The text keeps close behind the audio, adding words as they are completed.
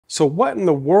So what in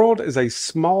the world is a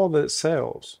small that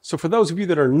sells? So for those of you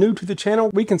that are new to the channel,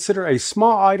 we consider a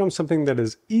small item something that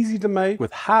is easy to make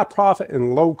with high profit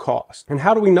and low cost. And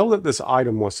how do we know that this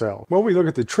item will sell? Well, we look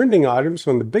at the trending items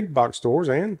from the big box stores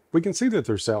and we can see that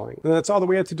they're selling. And that's all that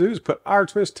we have to do is put our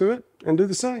twist to it and do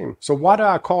the same. So why do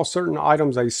I call certain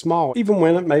items a small, even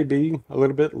when it may be a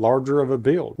little bit larger of a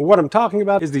build? Well, what I'm talking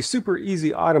about is the super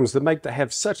easy items that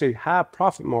have such a high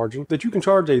profit margin that you can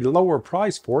charge a lower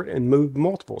price for it and move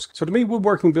multiples. So to me,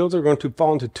 woodworking builds are going to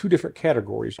fall into two different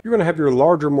categories. You're going to have your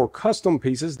larger, more custom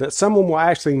pieces that someone will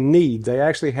actually need. They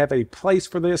actually have a place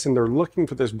for this and they're looking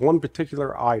for this one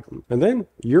particular item. And then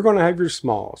you're going to have your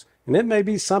smalls. And it may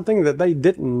be something that they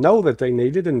didn't know that they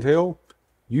needed until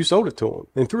you sold it to them.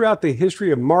 And throughout the history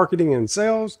of marketing and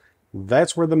sales,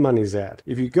 that's where the money's at.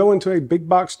 If you go into a big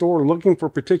box store looking for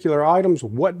particular items,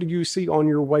 what do you see on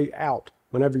your way out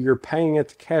whenever you're paying at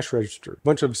the cash register? A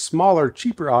bunch of smaller,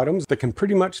 cheaper items that can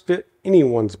pretty much fit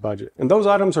anyone's budget. And those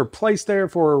items are placed there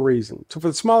for a reason. So for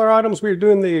the smaller items, we're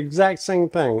doing the exact same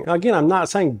thing. Now, again, I'm not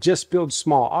saying just build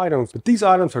small items, but these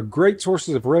items are great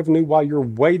sources of revenue while you're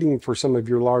waiting for some of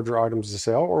your larger items to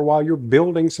sell or while you're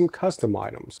building some custom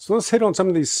items. So let's hit on some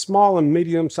of these small and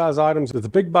medium sized items that the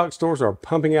big box stores are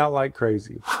pumping out like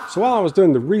crazy. So while I was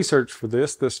doing the research for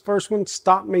this first one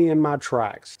stopped me in my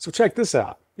tracks. So check this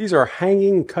out. These are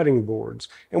hanging cutting boards.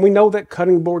 And we know that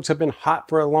cutting boards have been hot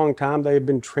for a long time. They have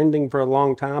been trending for a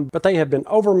long time, but they have been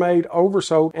overmade,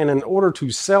 oversold. And in order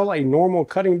to sell a normal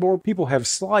cutting board, people have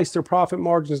sliced their profit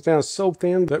margins down so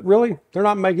thin that really they're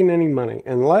not making any money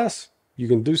unless you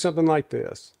can do something like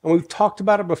this. And we've talked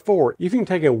about it before. If you can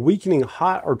take a weakening,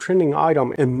 hot, or trending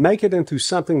item and make it into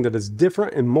something that is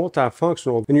different and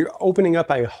multifunctional, then you're opening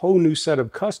up a whole new set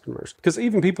of customers. Because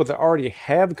even people that already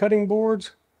have cutting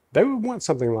boards, they would want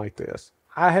something like this.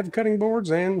 I have cutting boards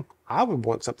and I would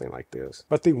want something like this.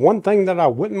 But the one thing that I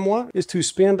wouldn't want is to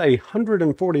spend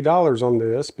 $140 on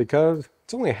this because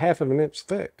it's only 1/2 of an inch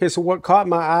thick. Okay, so what caught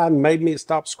my eye and made me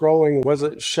stop scrolling was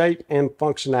its shape and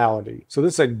functionality. So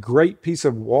this is a great piece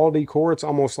of wall decor. It's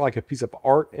almost like a piece of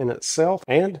art in itself,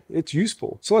 and it's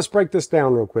useful. So let's break this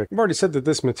down real quick. I've already said that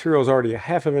this material is already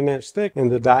 1/2 of an inch thick, and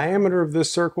the diameter of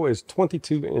this circle is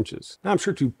 22 inches. Now I'm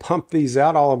sure to pump these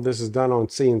out, all of this is done on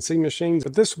CNC machines,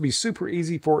 but this would be super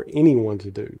easy for anyone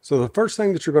to do. So the first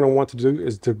thing that you're going to want to do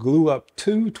is to glue up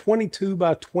two 22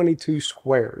 by 22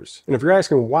 squares. And if you're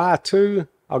asking why two,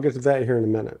 I'll get to that here in a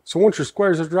minute. So once your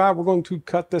squares are dry, we're going to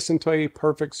cut this into a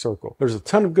perfect circle. There's a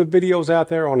ton of good videos out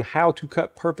there on how to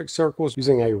cut perfect circles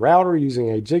using a router,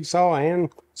 using a jigsaw, and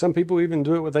some people even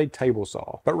do it with a table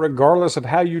saw. But regardless of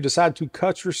how you decide to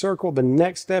cut your circle, the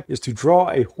next step is to draw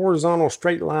a horizontal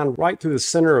straight line right through the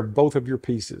center of both of your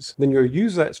pieces. Then you'll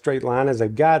use that straight line as a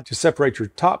guide to separate your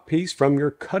top piece from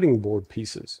your cutting board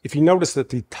pieces. If you notice that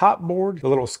the top board, the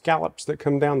little scallops that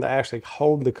come down that actually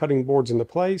hold the cutting boards into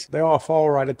place, they all fall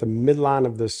right at the midline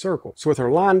of this circle. So with our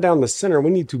line down the center,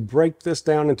 we need to break this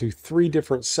down into 3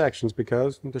 different sections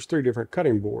because there's 3 different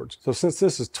cutting boards. So since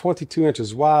this is 22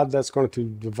 inches wide, that's going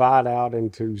to divide out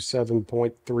into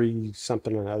 7.3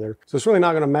 something or other. So it's really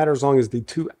not going to matter as long as the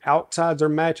 2 outsides are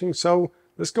matching. So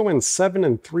let's go in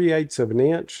 7 3/8 of an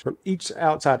inch from each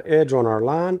outside edge on our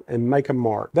line and make a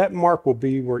mark. That mark will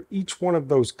be where each one of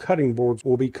those cutting boards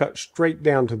will be cut straight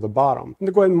down to the bottom. And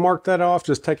to go ahead and mark that off,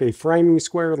 just take a framing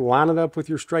square, line it up with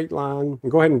your straight line,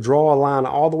 and go ahead and draw a line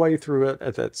all the way through it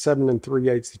at that 7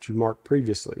 3/8 that you marked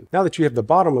previously. Now that you have the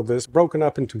bottom of this broken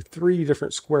up into 3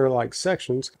 different square-like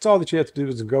sections, it's all that you have to do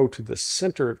is go to the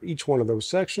center of each one of those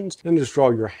sections, then just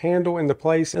draw your handle into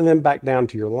place and then back down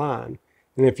to your line.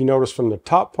 And if you notice from the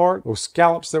top part, those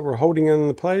scallops that we're holding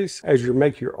in place, as you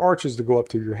make your arches to go up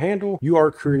to your handle, you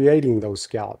are creating those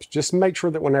scallops. Just make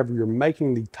sure that whenever you're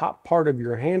making the top part of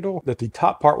your handle, that the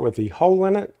top part with the hole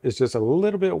in it is just a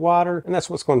little bit wider, and that's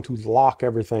what's going to lock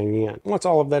everything in. Once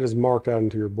all of that is marked out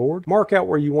into your board, mark out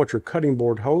where you want your cutting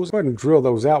board holes. Go ahead and drill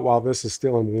those out while this is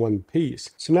still in one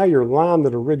piece. So now your line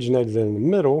that originated in the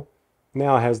middle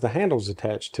now has the handles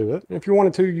attached to it. And if you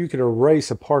wanted to, you could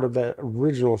erase a part of that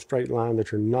original straight line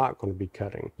that you're not going to be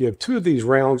cutting. You have 2 of these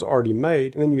rounds already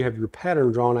made, and then you have your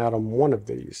pattern drawn out on one of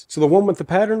these. So the one with the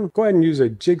pattern, go ahead and use a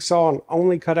jigsaw and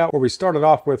only cut out where we started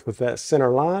off with that center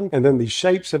line, and then the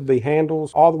shapes of the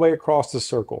handles all the way across the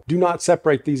circle. Do not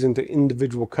separate these into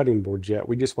individual cutting boards yet.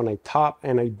 We just want a top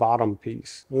and a bottom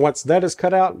piece. Once that is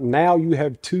cut out, now you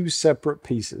have 2 separate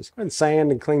pieces. And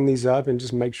sand and clean these up and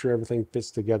just make sure everything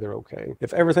fits together okay.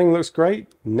 If everything looks great,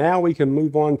 now we can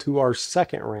move on to our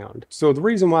second round. So the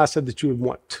reason why I said that you would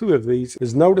want 2 of these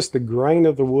is notice the grain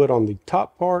of the wood on the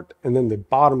top part and then the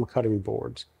bottom cutting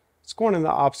boards. it's going in the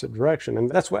opposite direction. And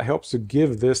that's what helps to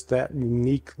give this that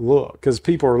unique look, because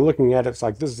people are looking at it, it's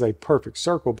like this is a perfect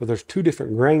circle, but there's two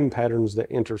different grain patterns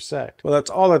that intersect. Well, that's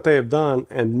all that they have done.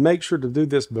 And make sure to do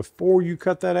this before you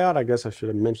cut that out. I guess I should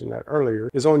have mentioned that earlier.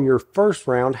 Is on your first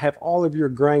round, have all of your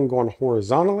grain going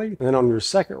horizontally, and then on your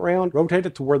second round, rotate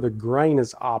it to where the grain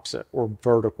is opposite or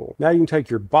vertical. Now you can take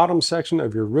your bottom section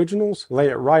of your originals, lay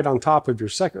it right on top of your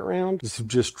second round.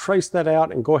 Just trace that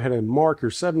out and go ahead and mark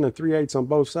your 7 3/8 on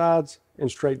both sides and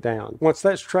straight down. Once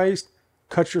that's traced,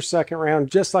 cut your second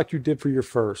round just like you did for your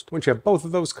first. Once you have both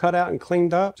of those cut out and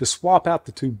cleaned up, just swap out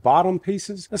the two bottom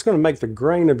pieces. That's going to make the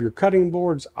grain of your cutting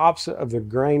boards opposite of the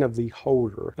grain of the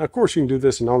holder. Now, of course, you can do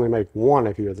this and only make one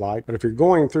if you would like, but if you're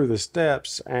going through the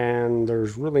steps and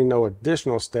there's really no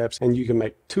additional steps and you can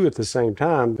make two at the same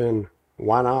time, then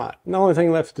why not? And the only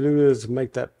thing left to do is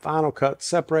make that final cut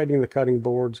separating the cutting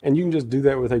boards, and you can just do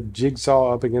that with a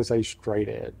jigsaw up against a straight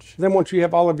edge. Then once you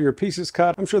have all of your pieces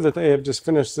cut, I'm sure that they have just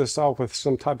finished this off with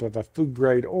some type of a food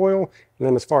grade oil. And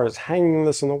then as far as hanging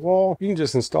this on the wall, you can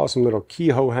just install some little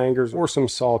keyhole hangers or some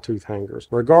sawtooth hangers.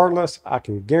 Regardless, I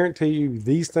can guarantee you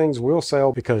these things will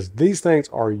sell because these things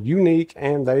are unique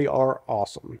and they are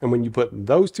awesome. And when you put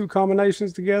those two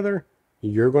combinations together,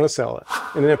 you're going to sell it.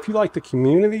 And if you like the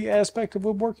community aspect of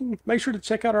woodworking, make sure to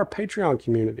check out our Patreon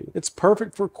community. It's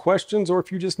perfect for questions or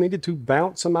if you just needed to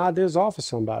bounce some ideas off of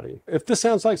somebody. If this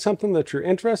sounds like something that you're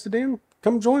interested in,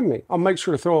 come join me. I'll make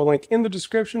sure to throw a link in the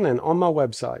description and on my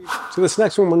website. So this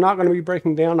next one we're not going to be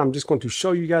breaking down. I'm just going to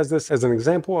show you guys this as an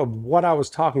example of what I was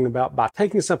talking about by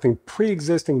taking something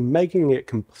pre-existing, making it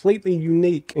completely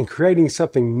unique, and creating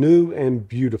something new and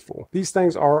beautiful. These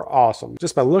things are awesome.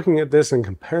 Just by looking at this and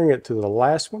comparing it to the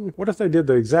last one, what if they did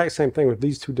the exact same thing with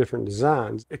these two different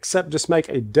designs, except just make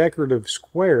a decorative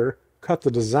square, cut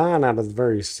the design out of the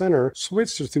very center,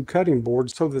 switch to two cutting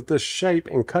boards so that this shape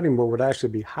and cutting board would actually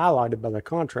be highlighted by the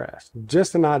contrast.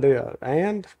 Just an idea,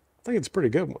 and I think it's a pretty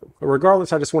good one. But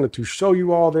regardless, I just wanted to show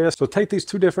you all this. So take these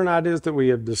two different ideas that we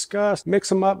have discussed, mix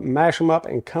them up, mash them up,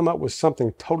 and come up with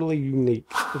something totally unique.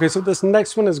 Okay, so this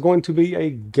next one is going to be a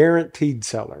guaranteed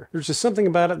seller. There's just something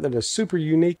about it that is super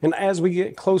unique. And as we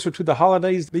get closer to the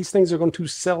holidays, these things are going to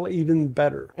sell even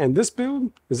better. And this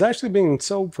build is actually being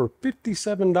sold for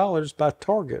 $57 by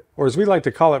Target, or as we like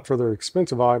to call it for their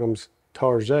expensive items,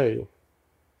 Target.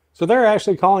 So they're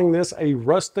actually calling this a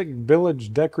rustic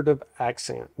village decorative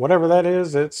accent. Whatever that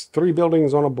is, it's 3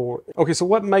 buildings on a board. Okay, so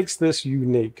what makes this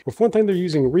unique? Well, for one thing, they're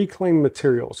using reclaimed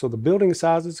material. So the building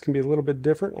sizes can be a little bit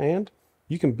different, and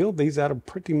you can build these out of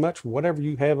pretty much whatever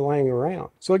you have laying around.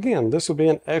 So again, this will be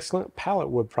an excellent pallet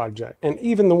wood project. And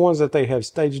even the ones that they have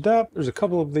staged up, there's a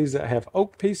couple of these that have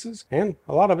oak pieces, and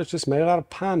a lot of it's just made out of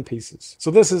pine pieces.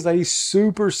 So this is a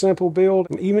super simple build.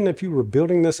 And even if you were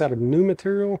building this out of new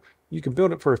material, you can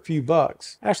build it for a few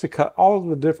bucks. Actually cut all of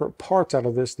the different parts out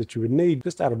of this that you would need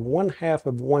just out of 1/2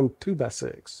 of one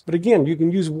 2x6. But again, you can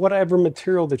use whatever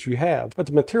material that you have, but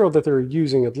the material that they're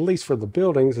using, at least for the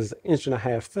buildings, is 1.5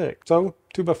 inches thick. So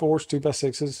 2x4s,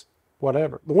 2x6s,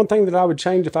 whatever. The one thing that I would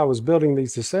change if I was building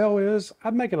these to sell is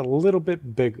I'd make it a little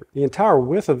bit bigger. The entire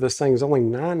width of this thing is only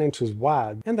 9 inches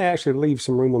wide, and they actually leave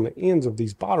some room on the ends of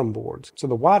these bottom boards. So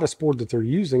the widest board that they're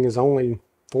using is only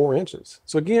 4 inches.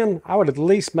 So again, I would at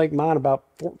least make mine about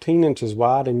 14 inches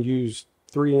wide and use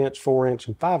 3-inch, 4-inch,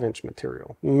 and 5-inch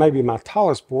material. Maybe my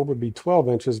tallest board would be 12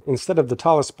 inches instead of the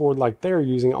tallest board like they're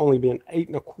using only being 8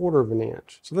 1/4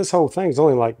 inches. So this whole thing's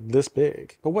only like this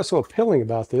big. But what's so appealing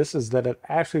about this is that it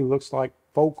actually looks like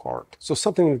folk art. So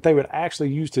something that they would actually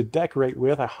use to decorate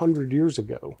with 100 years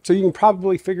ago. So you can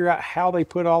probably figure out how they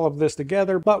put all of this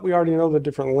together, but we already know the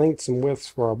different lengths and widths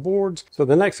for our boards. So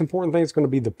the next important thing is going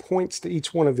to be the points to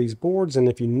each one of these boards. And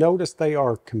if you notice, they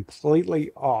are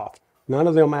completely off. None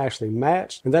of them actually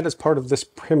matched, and that is part of this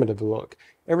primitive look.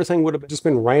 Everything would have just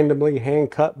been randomly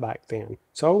hand cut back then.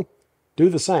 So do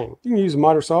the same. You can use a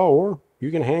miter saw, or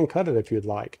you can hand cut it if you'd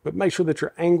like, but make sure that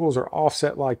your angles are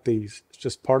offset like these. It's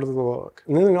just part of the look.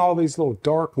 And then all these little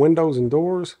dark windows and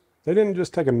doors, they didn't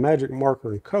just take a magic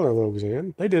marker and color those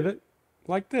in. They did it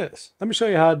like this. Let me show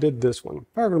you how I did this one.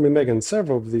 If I were going to be making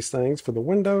several of these things for the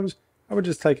windows, I would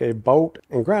just take a bolt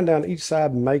and grind down each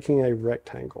side, making a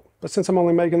rectangle. But since I'm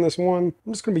only making this one,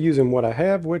 I'm just going to be using what I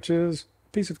have, which is a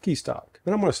piece of key stock.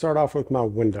 Then I'm going to start off with my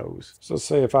windows. So let's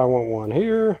say if I want one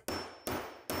here,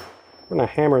 I'm going to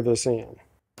hammer this in.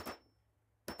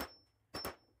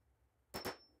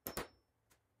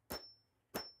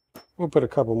 We'll put a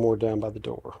couple more down by the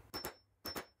door.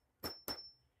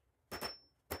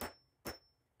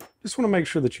 Just want to make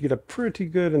sure that you get a pretty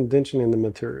good indentation in the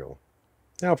material.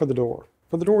 Now for the door.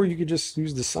 For the door, you could just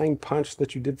use the same punch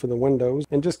that you did for the windows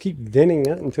and just keep venting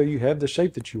it until you have the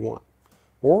shape that you want.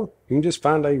 Or you can just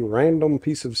find a random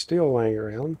piece of steel laying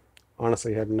around.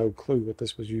 Honestly, I have no clue what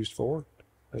this was used for.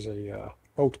 There's a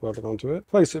bolt welded onto it.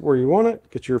 Place it where you want it,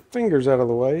 get your fingers out of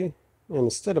the way, and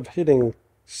instead of hitting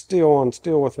steel on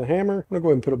steel with a hammer, I'm going to go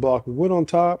ahead and put a block of wood on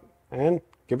top and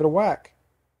give it a whack.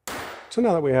 So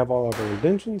now that we have all of our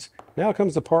indentions, now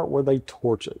comes the part where they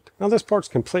torch it. Now this part's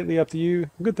completely up to you.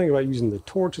 The good thing about using the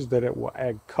torch is that it will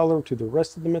add color to the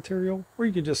rest of the material, or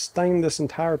you could just stain this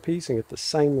entire piece and get the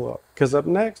same look. Because up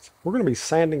next, we're going to be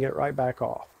sanding it right back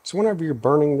off. So whenever you're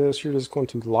burning this, you're just going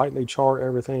to lightly char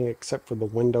everything except for the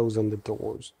windows and the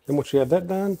doors. Then once you have that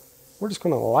done, we're just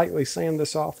going to lightly sand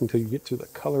this off until you get to the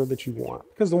color that you want.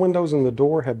 Because the windows and the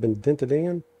door have been dented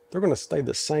in, they're going to stay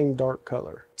the same dark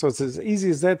color. So it's as easy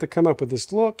as that to come up with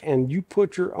this look, and you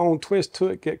put your own twist to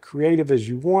it, get creative as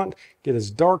you want, get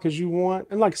as dark as you want.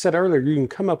 And like I said earlier, you can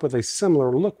come up with a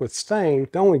similar look with stain.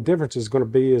 The only difference is going to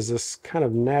be is this kind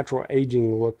of natural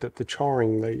aging look that the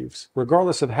charring leaves.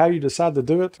 Regardless of how you decide to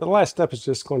do it, the last step is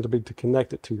just going to be to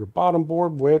connect it to your bottom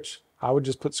board, which I would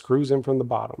just put screws in from the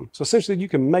bottom. So essentially you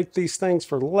can make these things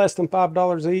for less than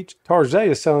 $5 each. Target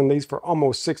is selling these for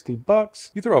almost 60 bucks.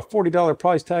 You throw a $40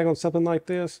 price tag on something like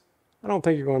this, I don't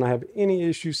think you're going to have any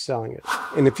issues selling it.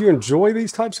 And if you enjoy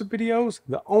these types of videos,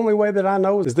 the only way that I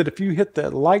know is that if you hit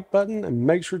that like button and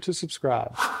make sure to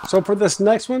subscribe. So for this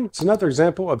next one, it's another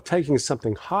example of taking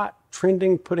something hot,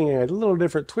 trending, putting a little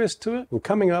different twist to it, and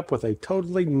coming up with a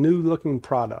totally new looking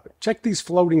product. Check these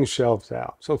floating shelves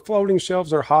out. So floating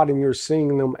shelves are hot and you're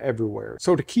seeing them everywhere.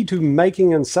 So the key to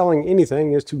making and selling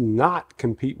anything is to not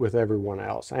compete with everyone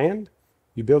else. And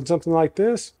you build something like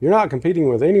this, you're not competing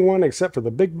with anyone except for the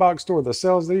big box store that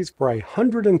sells these for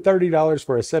 $130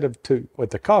 for a set of 2.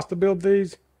 With the cost to build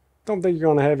these, don't think you're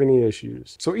going to have any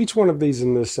issues. So each one of these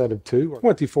in this set of 2 are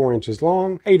 24 inches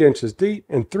long, 8 inches deep,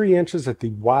 and 3 inches at the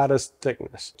widest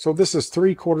thickness. So this is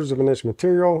 3/4 of an inch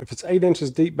material. If it's 8 inches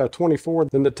deep by 24,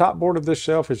 then the top board of this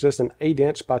shelf is just an 8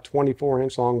 inch by 24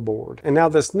 inch long board. And now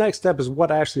this next step is what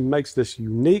actually makes this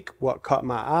unique, what caught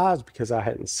my eyes because I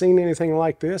hadn't seen anything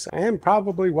like this, and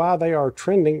probably why they are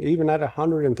trending even at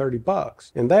 130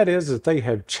 bucks. And that is that they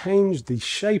have changed the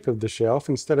shape of the shelf.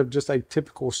 Instead of just a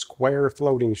typical square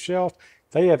floating shelf,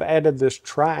 they have added this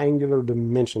triangular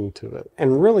dimension to it.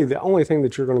 And really the only thing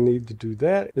that you're going to need to do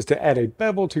that is to add a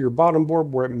bevel to your bottom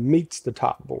board where it meets the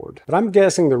top board. But I'm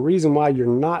guessing the reason why you're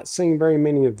not seeing very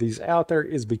many of these out there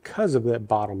is because of that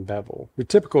bottom bevel. Your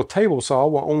typical table saw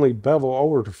will only bevel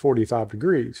over to 45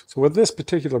 degrees. So with this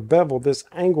particular bevel, this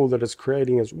angle that it's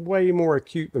creating is way more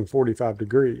acute than 45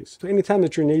 degrees. So anytime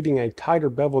that you're needing a tighter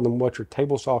bevel than what your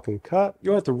table saw can cut,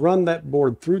 you'll have to run that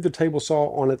board through the table saw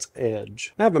on its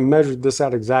edge. I haven't measured this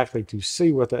out exactly to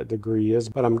see what that degree is,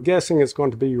 but I'm guessing it's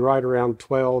going to be right around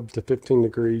 12 to 15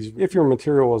 degrees if your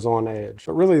material is on edge.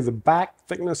 But really the back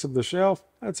thickness of the shelf,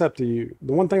 that's up to you.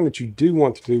 The one thing that you do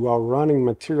want to do while running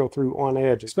material through on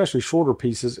edge, especially shorter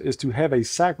pieces, is to have a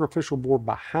sacrificial board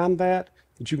behind that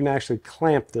you can actually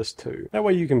clamp this to. That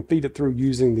way you can feed it through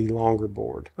using the longer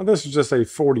board. Now this is just a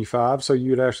 45, so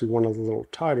you'd actually want it a little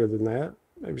tighter than that.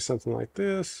 Maybe something like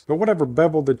this. But whatever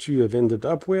bevel that you have ended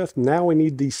up with, now we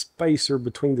need the spacer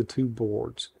between the 2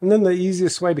 boards. And then the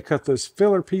easiest way to cut this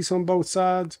filler piece on both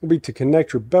sides will be to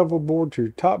connect your bevel board to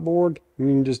your top board. And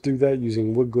you can just do that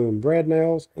using wood glue and brad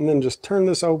nails. And then just turn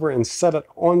this over and set it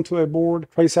onto a board.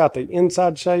 Trace out the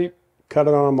inside shape, cut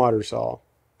it on a miter saw.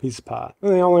 Piece of pie.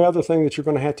 And the only other thing that you're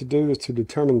going to have to do is to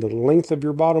determine the length of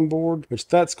your bottom board, which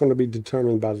that's going to be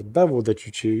determined by the bevel that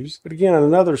you choose. But again,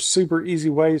 another super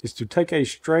easy way is to take a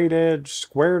straight edge,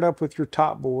 square it up with your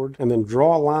top board, and then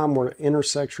draw a line where it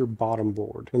intersects your bottom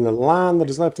board. And the line that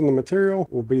is left in the material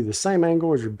will be the same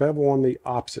angle as your bevel on the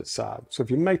opposite side. So if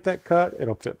you make that cut,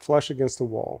 it'll fit flush against the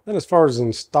wall. Then as far as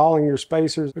installing your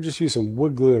spacers, I'll just use some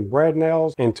wood glue and brad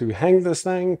nails. And to hang this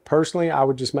thing, personally, I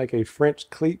would just make a French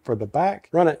cleat for the back,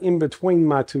 run it in between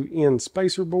my 2 end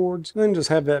spacer boards, and then just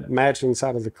have that matching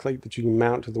side of the cleat that you can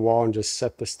mount to the wall and just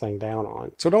set this thing down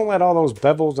on. So don't let all those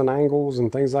bevels and angles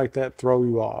and things like that throw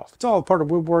you off. It's all a part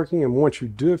of woodworking, and once you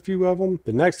do a few of them,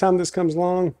 the next time this comes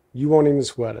along, you won't even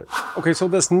sweat it. Okay, so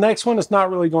this next one is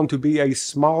not really going to be a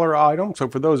smaller item. So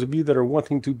for those of you that are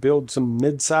wanting to build some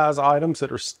mid-size items that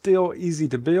are still easy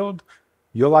to build,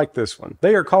 you'll like this one.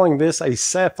 They are calling this a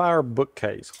sapphire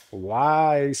bookcase.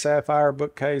 Why a sapphire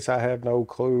bookcase? I have no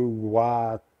clue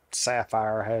why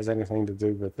sapphire has anything to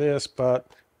do with this, but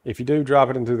If you do, drop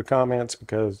it into the comments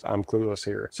because I'm clueless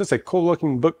here. It's just a cool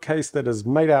looking bookcase that is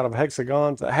made out of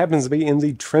hexagons that happens to be in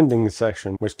the trending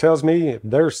section, which tells me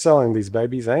they're selling these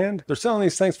babies, and they're selling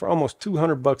these things for almost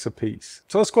 200 bucks a piece.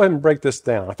 So let's go ahead and break this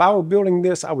down. If I were building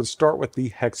this, I would start with the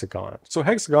hexagon. So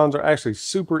hexagons are actually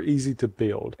super easy to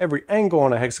build. Every angle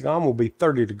on a hexagon will be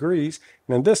 30 degrees.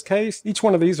 And in this case, each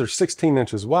one of these are 16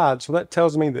 inches wide. So that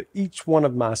tells me that each one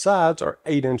of my sides are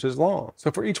 8 inches long.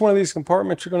 So for each one of these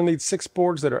compartments, you're going to need 6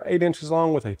 boards that are 8 inches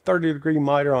long with a 30-degree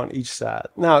miter on each side.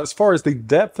 Now, as far as the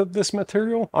depth of this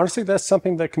material, honestly, that's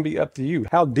something that can be up to you.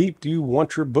 How deep do you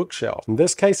want your bookshelf? In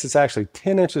this case, it's actually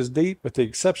 10 inches deep, with the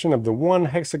exception of the one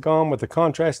hexagon with the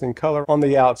contrasting color on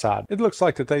the outside. It looks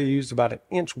like that they used about an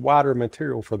inch wider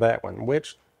material for that one,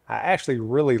 which I actually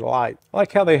really like. I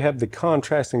like how they have the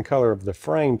contrasting color of the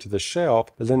frame to the shelf,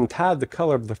 but then tied the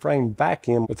color of the frame back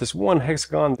in with this one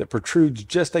hexagon that protrudes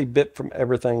just a bit from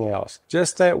everything else.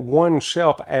 Just that one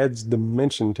shelf adds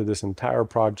dimension to this entire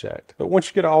project. But once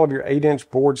you get all of your 8-inch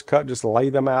boards cut, just lay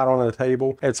them out on the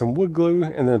table, add some wood glue,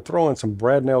 and then throw in some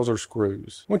brad nails or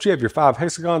screws. Once you have your 5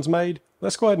 hexagons made,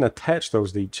 let's go ahead and attach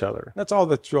those to each other. That's all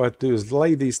that you'll have to do is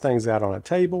lay these things out on a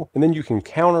table, and then you can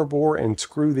counterbore and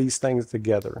screw these things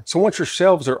together. So once your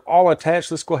shelves are all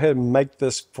attached, let's go ahead and make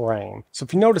this frame. So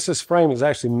if you notice, this frame is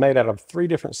actually made out of 3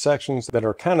 different sections that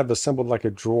are kind of assembled like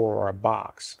a drawer or a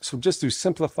box. So just to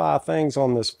simplify things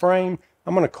on this frame,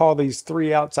 I'm going to call these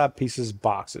 3 outside pieces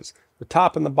boxes. The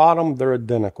top and the bottom, they're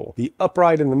identical. The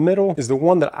upright in the middle is the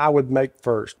one that I would make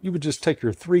first. You would just take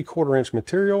your 3/4 inch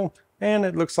material, and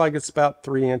it looks like it's about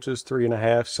 3 inches,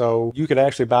 3.5. So you could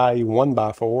actually buy a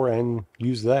 1x4 and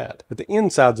use that. But the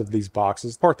insides of these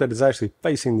boxes, the part that is actually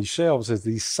facing the shelves, is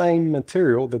the same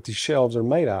material that the shelves are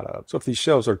made out of. So if these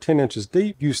shelves are 10 inches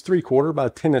deep, use 3/4 by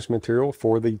 10 inch material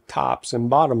for the tops and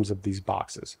bottoms of these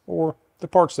boxes, or the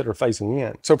parts that are facing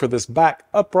in. So for this back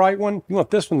upright one, you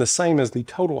want this one the same as the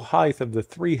total height of the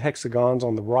 3 hexagons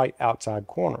on the right outside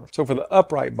corner. So for the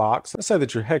upright box, let's say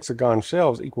that your hexagon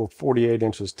shelves equal 48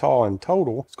 inches tall in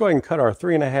total. Let's go ahead and cut our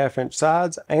 3.5 inch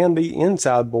sides and the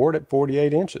inside board at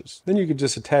 48 inches. Then you could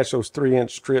just attach those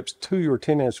 3-inch strips to your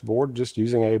 10-inch board just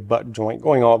using a butt joint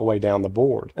going all the way down the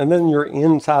board. And then your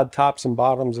inside tops and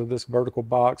bottoms of this vertical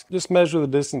box, just measure the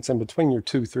distance in between your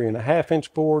 2 3.5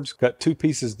 inch boards, cut 2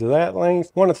 pieces to that length,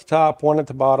 one at the top, one at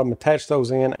the bottom, attach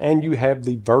those in, and you have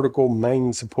the vertical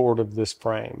main support of this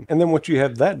frame. And then once you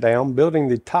have that down, building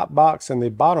the top box and the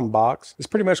bottom box is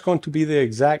pretty much going to be the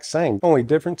exact same. The only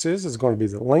difference is going to be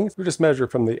the length. You just measure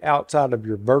from the outside of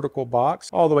your vertical box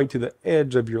all the way to the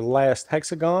edge of your last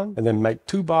hexagon, and then make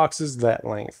 2 boxes that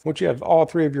length. Once you have all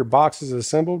 3 of your boxes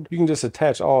assembled, you can just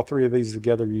attach all 3 of these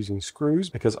together using screws,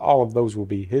 because all of those will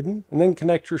be hidden, and then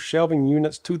connect your shelving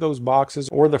units to those boxes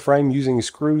or the frame using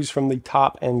screws from the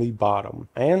top and the bottom.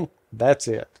 And that's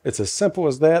it. It's as simple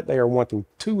as that. They are wanting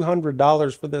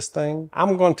 $200 for this thing.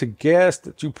 I'm going to guess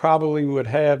that you probably would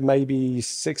have maybe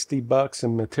 60 bucks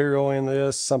in material in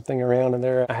this, something around in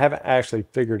there. I haven't actually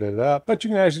figured it up, but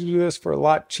you can actually do this for a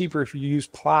lot cheaper if you use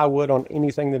plywood on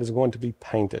anything that is going to be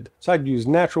painted. So I'd use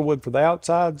natural wood for the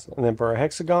outsides, and then for our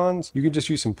hexagons, you could just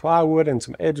use some plywood and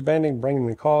some edge banding, bringing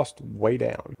the cost way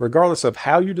down. Regardless of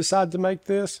how you decide to make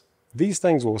this, these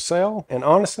things will sell, and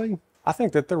honestly, I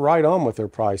think that they're right on with their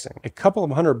pricing. A couple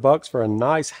of $100 for a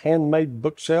nice handmade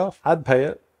bookshelf, I'd pay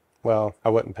it. Well, I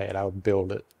wouldn't pay it, I would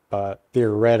build it. But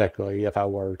theoretically, if I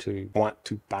were to want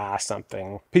to buy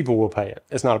something, people will pay it.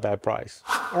 It's not a bad price.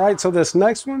 All right, so this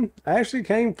next one actually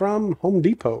came from Home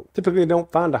Depot. Typically, I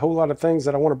don't find a whole lot of things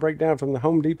that I want to break down from the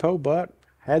Home Depot, but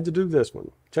had to do this one.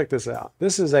 Check this out.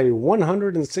 This is a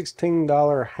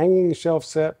 $116 hanging shelf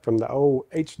set from the old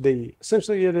HD.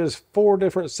 Essentially, it is 4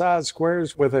 different size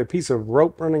squares with a piece of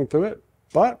rope running through it.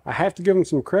 But I have to give them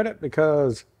some credit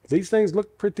because these things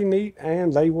look pretty neat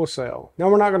and they will sell. Now,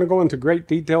 we're not going to go into great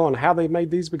detail on how they made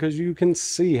these because you can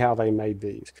see how they made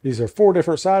these. These are 4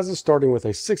 different sizes, starting with a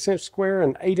 6-inch square,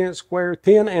 an 8-inch square,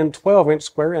 10 and 12-inch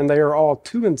square, and they are all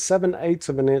 2 7/8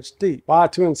 of an inch deep. Why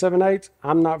 2 7/8?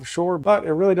 I'm not sure, but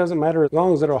it really doesn't matter as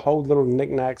long as it'll hold little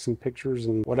knickknacks and pictures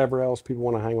and whatever else people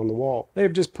want to hang on the wall. They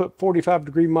have just put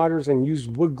 45-degree miters and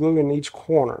used wood glue in each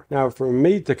corner. Now, for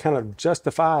me to kind of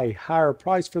justify a higher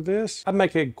price for this, I'd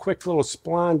make a quick little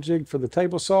spline jig for the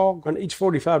table saw, on each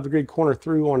 45-degree corner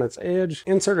through on its edge,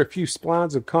 insert a few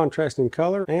splines of contrasting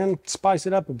color, and spice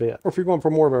it up a bit. Or if you're going for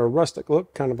more of a rustic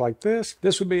look, kind of like this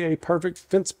would be a perfect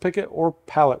fence picket or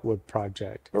pallet wood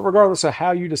project. But regardless of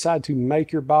how you decide to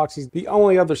make your boxes, the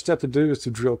only other step to do is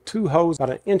to drill 2 holes about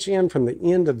 1 inch in from the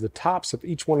end of the tops of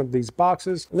each one of these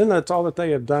boxes. And then that's all that they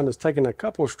have done is taken a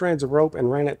couple of strands of rope and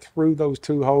ran it through those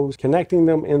 2 holes, connecting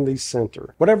them in the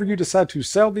center. Whatever you decide to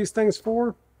sell these things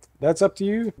for, That's up to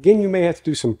you. Again, you may have to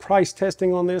do some price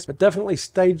testing on this, but definitely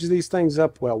stage these things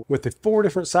up well. With the 4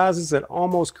 different sizes, it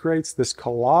almost creates this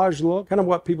collage look, kind of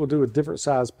what people do with different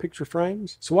size picture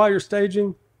frames. So while you're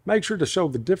staging, make sure to show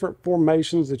the different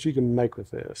formations that you can make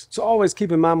with this. So always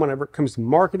keep in mind whenever it comes to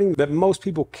marketing that most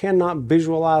people cannot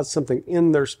visualize something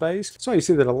in their space. So you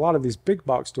see that a lot of these big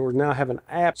box stores now have an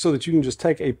app so that you can just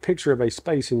take a picture of a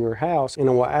space in your house and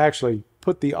it will actually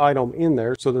put the item in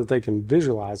there so that they can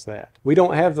visualize that. We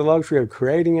don't have the luxury of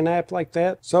creating an app like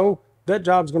that, so that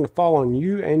job's going to fall on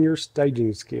you and your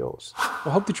staging skills.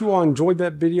 I hope that you all enjoyed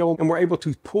that video and were able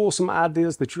to pull some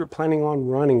ideas that you're planning on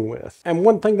running with. And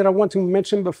one thing that I want to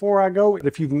mention before I go,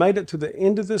 if you've made it to the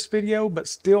end of this video but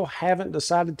still haven't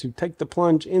decided to take the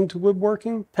plunge into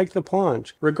woodworking, take the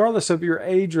plunge. Regardless of your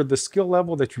age or the skill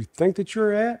level that you think that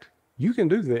you're at, you can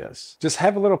do this. Just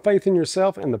have a little faith in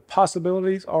yourself and the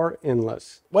possibilities are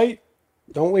endless. Wait,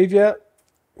 don't leave yet.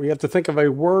 We have to think of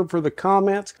a word for the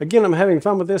comments. Again, I'm having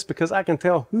fun with this because I can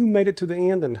tell who made it to the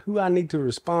end and who I need to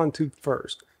respond to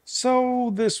first.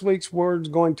 So this week's word is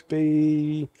going to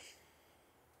be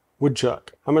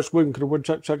woodchuck. How much wood could a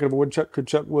woodchuck chuck if a woodchuck could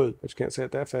chuck wood? But you can't say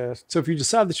it that fast. So if you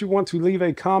decide that you want to leave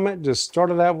a comment, just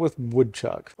start it out with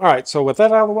woodchuck. All right, so with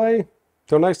that out of the way,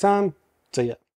 till next time, see ya.